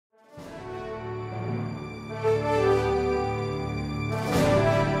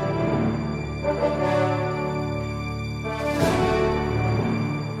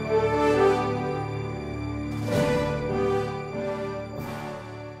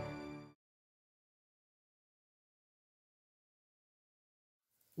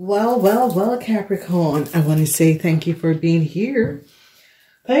Well, Capricorn. I want to say thank you for being here.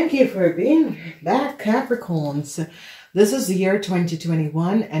 Thank you for being back, Capricorns. This is the year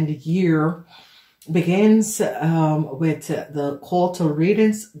 2021, and the year begins with the call to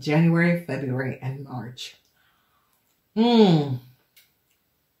readings, January, February, and March.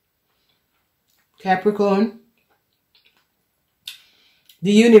 Capricorn,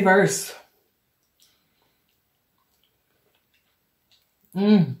 the universe.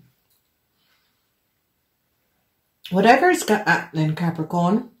 Whatever's happening,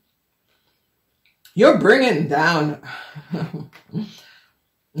 Capricorn, you're bringing down,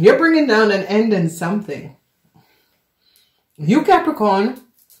 you're bringing down an end in something. You, Capricorn,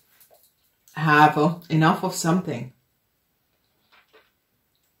 have enough of something.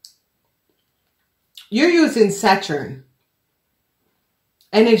 You're using Saturn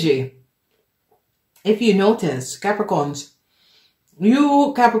energy. If you notice, Capricorns,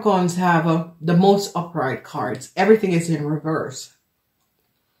 you Capricorns have the most upright cards. Everything is in reverse.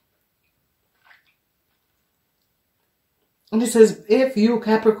 And it says, if you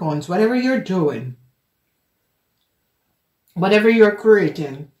Capricorns, whatever you're doing, whatever you're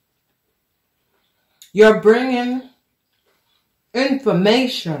creating, you're bringing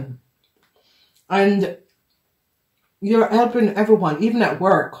information and you're helping everyone, even at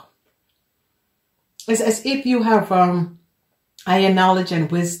work. It's as if you have higher knowledge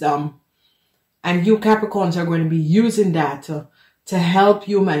and wisdom, and you Capricorns are going to be using that to help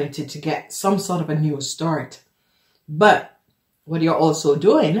humanity to get some sort of a new start. But what you're also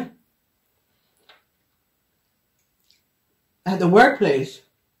doing at the workplace,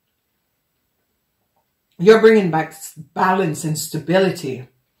 you're bringing back balance and stability.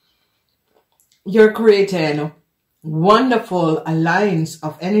 You're creating wonderful alliance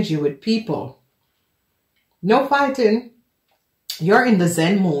of energy with people. No fighting. You're in the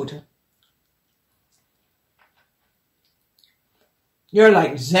Zen mode. You're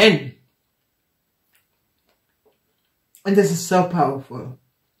like Zen. And this is so powerful.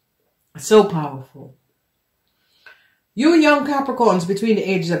 So powerful. You young Capricorns between the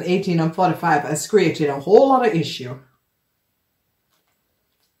ages of 18 and 45 has created a whole lot of issue.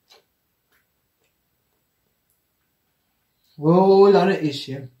 Whole lot of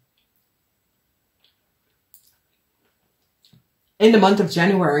issue. In the month of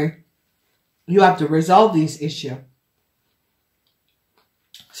January, you have to resolve these issues.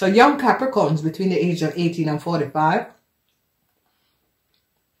 So young Capricorns between the age of 18 and 45,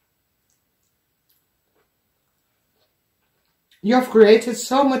 you have created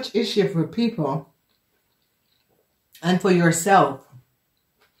so much issue for people and for yourself.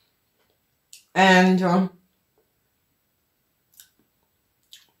 And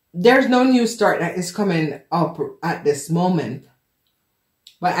there's no new start that is coming up at this moment.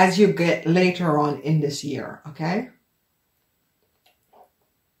 But as you get later on in this year, okay?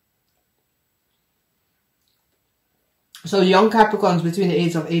 So young Capricorns between the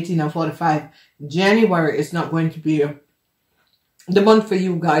age of 18 and 45, January is not going to be the month for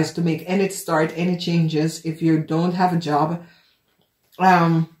you guys to make any start, any changes. If you don't have a job,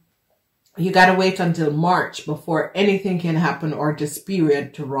 you got to wait until March before anything can happen or this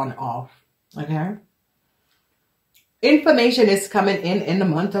period to run off, okay? Information is coming in the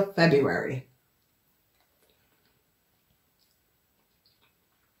month of February.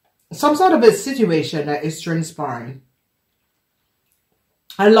 Some sort of a situation that is transpiring.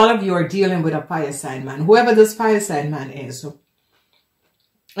 A lot of you are dealing with a fire sign man. Whoever this fire sign man is.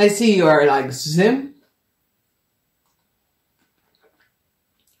 I see you are like Zim.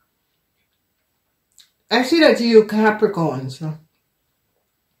 I see that you Capricorns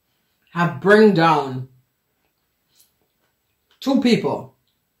have bring down two people,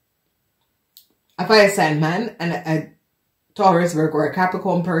 a fire sign man and a Taurus, Virgo, or a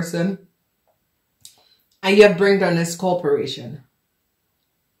Capricorn person, and you have bring down this corporation.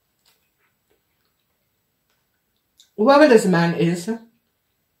 Whoever this man is,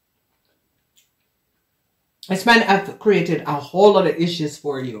 this man has created a whole lot of issues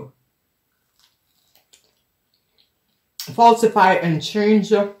for you. Falsify and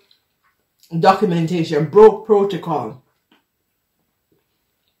change documentation, broke protocol.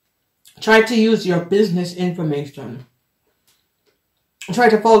 Try to use your business information. Try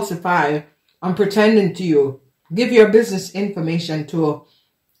to falsify and pretending to you. Give your business information to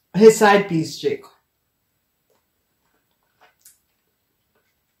his side piece chick.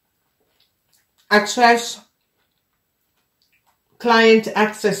 Access, client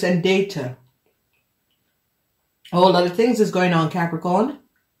access and data. A whole lot of things is going on, Capricorn.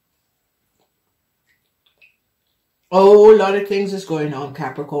 A whole lot of things is going on,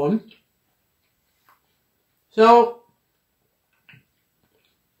 Capricorn. So,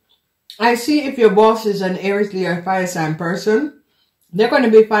 I see if your boss is an Aries, Leo, fire sign person, they're going to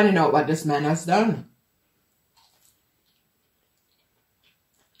be finding out what this man has done.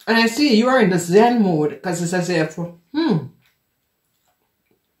 And I see you are in the Zen mode because it's as if,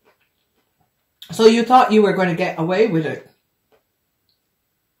 So you thought you were going to get away with it.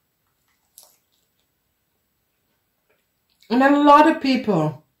 And a lot of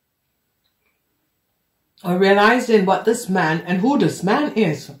people are realizing what this man and who this man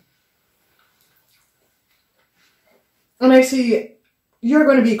is. And I see you're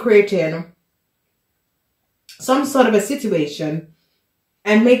going to be creating some sort of a situation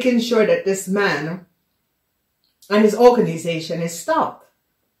and making sure that this man and his organization is stopped.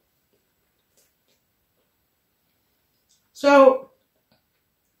 So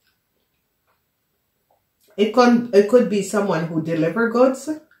it could be someone who deliver goods,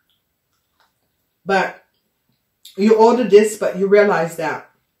 but you ordered this, but you realize that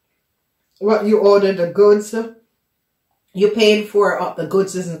what you ordered, the goods you paid for, the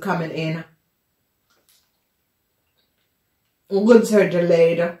goods isn't coming in. Goods are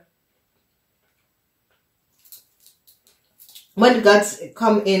delayed. When the goods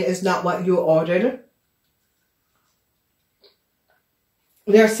come in, is not what you ordered.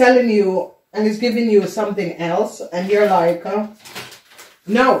 They're selling you and it's giving you something else, and you're like,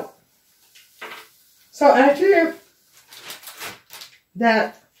 no. So I feel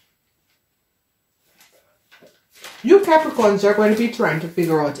that you Capricorns are going to be trying to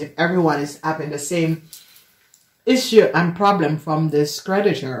figure out if everyone is having the same issue and problem from this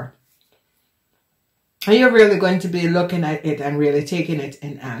creditor. And you're really going to be looking at it and really taking it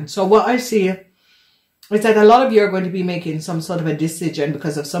in hand. So what I see is that a lot of you are going to be making some sort of a decision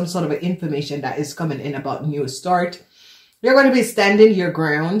because of some sort of information that is coming in about new start. You're going to be standing your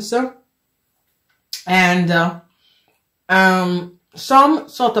grounds. And some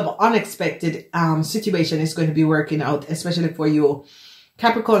sort of unexpected situation is going to be working out, especially for you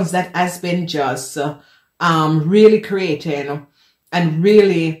Capricorns, that has been just really creating and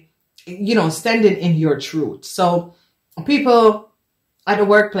really, you know, standing in your truth. So people at the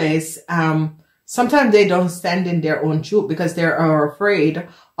workplace, sometimes they don't stand in their own truth because they are afraid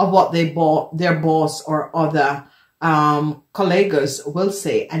of what their boss or other colleagues will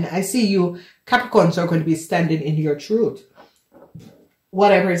say. And I see you Capricorns are going to be standing in your truth.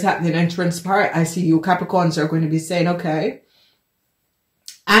 Whatever is happening and transpire, I see you Capricorns are going to be saying, okay,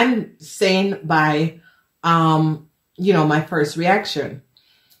 I'm saying by, you know, my first reaction.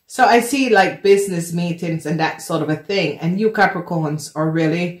 So I see like business meetings and that sort of a thing. And you Capricorns are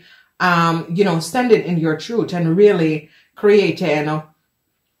really, you know, standing in your truth and really creating an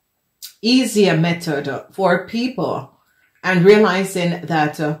easier method for people and realizing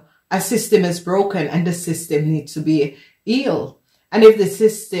that a system is broken and the system needs to be healed. And if the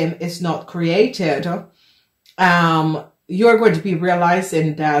system is not created, you're going to be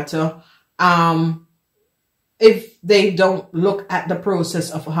realizing that if they don't look at the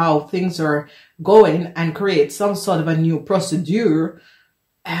process of how things are going and create some sort of a new procedure,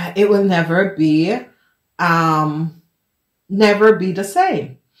 it will never be the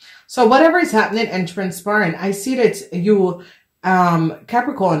same. So whatever is happening and transpiring, I see that you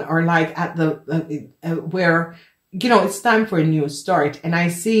Capricorn are like at the where, you know, it's time for a new start. And I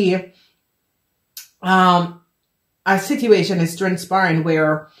see a situation is transpiring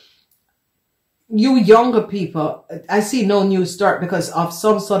where you younger people, I see no new start because of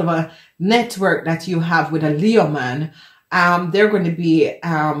some sort of a network that you have with a Leo man. They're going to be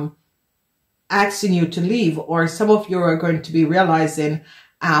asking you to leave, or some of you are going to be realizing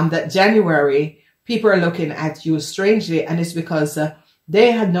that January people are looking at you strangely, and it's because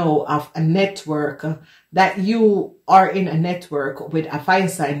they know of a network that you are in a network with a fire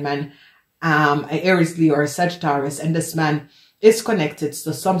sign man, an Aries, Leo, or Sagittarius, and this man is connected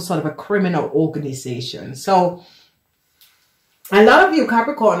to some sort of a criminal organization. So a lot of you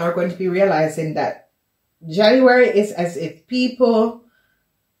Capricorn are going to be realizing that January is as if people,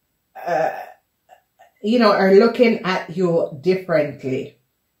 you know, are looking at you differently.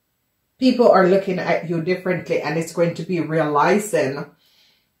 People are looking at you differently, and it's going to be realizing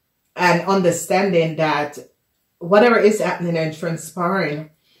and understanding that whatever is happening and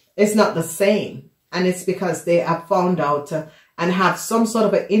transpiring is not the same. And it's because they have found out and have some sort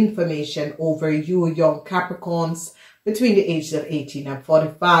of information over you young Capricorns between the ages of 18 and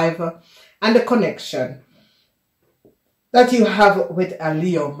 45 and the connection that you have with a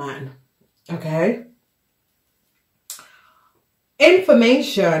Leo man. Okay?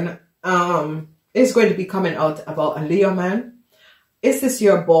 Information is going to be coming out about a Leo man. Is this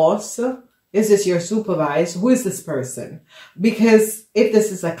your boss? Is this your supervisor? Who is this person? Because if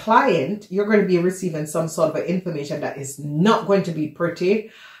this is a client, you're going to be receiving some sort of information that is not going to be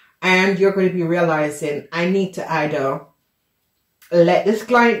pretty. And you're going to be realizing, I need to either let this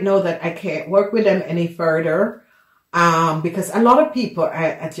client know that I can't work with them any further. Because a lot of people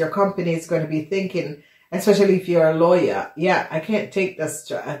at your company is going to be thinking, especially if you're a lawyer, yeah, I can't take this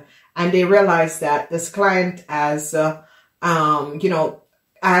job. And they realize that this client has, you know,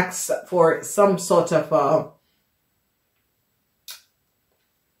 asks for some sort of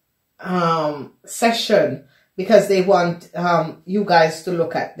session because they want you guys to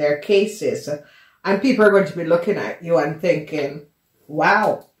look at their cases. And people are going to be looking at you and thinking,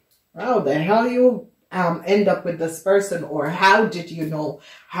 wow, the hell you end up with this person, or how did you know?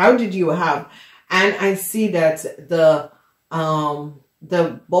 How did you have? And I see that the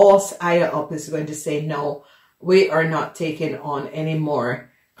boss higher up is going to say, no, we are not taking on any more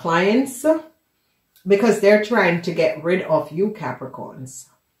clients, because they're trying to get rid of you, Capricorns.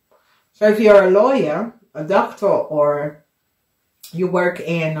 So if you're a lawyer, a doctor, or you work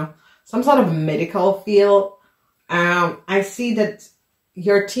in some sort of medical field, I see that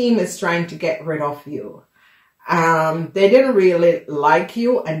your team is trying to get rid of you. They didn't really like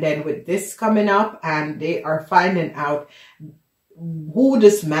you, and then with this coming up, and they are finding out who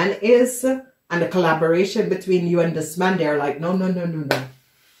this man is and the collaboration between you and this man, they're like, no.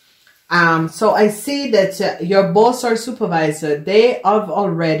 So I see that your boss or supervisor, they have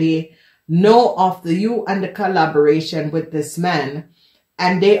already know of you and the collaboration with this man,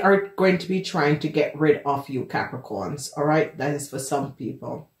 and they are going to be trying to get rid of you, Capricorns. All right, that is for some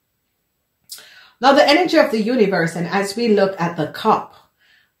people. Now, the energy of the universe, and as we look at the cup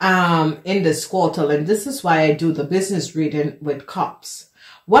in this quarter, and this is why I do the business reading with cups.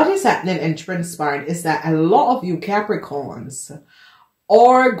 What is happening and transpiring is that a lot of you Capricorns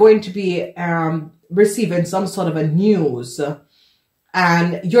are going to be receiving some sort of a news,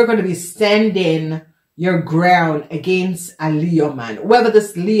 and you're going to be standing your ground against a Leo man. Whoever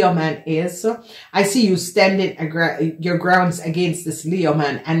this Leo man is, I see you standing your grounds against this Leo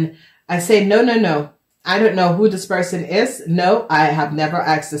man, and I say, no. I don't know who this person is. No, I have never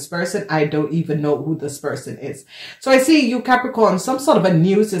asked this person. I don't even know who this person is. So I see you, Capricorn, some sort of a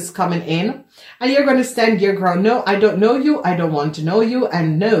news is coming in, and you're going to stand your ground. No, I don't know you. I don't want to know you.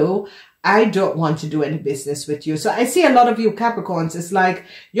 And no, I don't want to do any business with you. So I see a lot of you Capricorns. It's like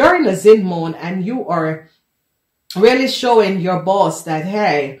you're in a Zen mode, and you are really showing your boss that,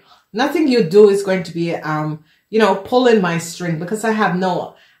 hey, nothing you do is going to be, you know, pulling my string, because I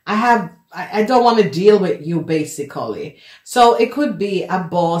don't want to deal with you, basically. So it could be a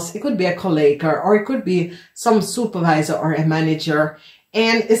boss, it could be a colleague, or it could be some supervisor or a manager.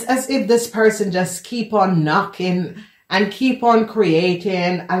 And it's as if this person just keep on knocking and keep on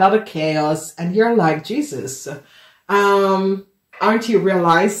creating a lot of chaos. And you're like, Jesus, aren't you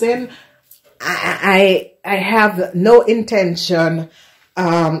realizing I have no intention?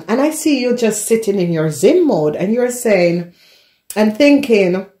 And I see you just sitting in your Zen mode, and you're saying and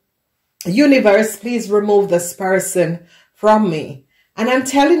thinking, universe, please remove this person from me. And I'm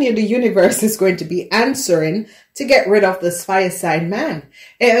telling you, the universe is going to be answering to get rid of this fire sign man.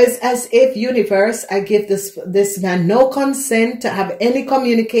 It is as if, universe, I give this man no consent to have any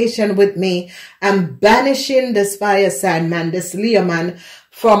communication with me. I'm banishing this fire sign man, this Leo man,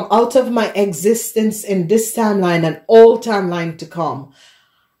 from out of my existence in this timeline and all timeline to come.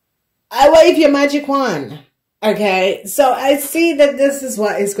 I wave your magic wand. Okay, so I see that this is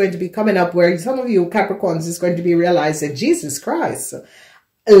what is going to be coming up, where some of you Capricorns is going to be realizing, Jesus Christ,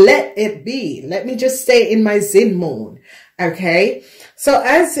 let it be. Let me just stay in my Zen mode. Okay, so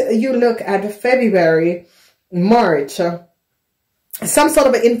as you look at February, March, some sort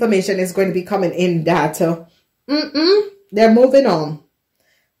of information is going to be coming in that they're moving on.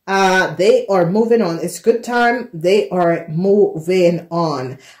 They are moving on. It's good time. They are moving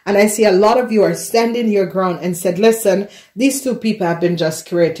on. And I see a lot of you are standing your ground and said, listen, these two people have been just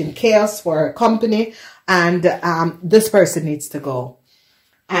creating chaos for our company, and this person needs to go.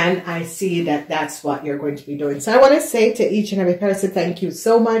 And I see that that's what you're going to be doing. So I want to say to each and every person, thank you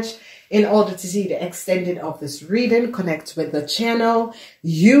so much. In order to see the extended of this reading, connect with the channel,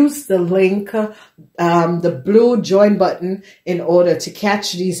 use the link, the blue join button, in order to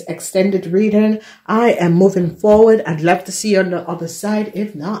catch these extended reading. I am moving forward. I'd love to see you on the other side.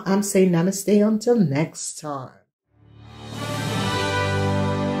 If not, I'm saying namaste until next time.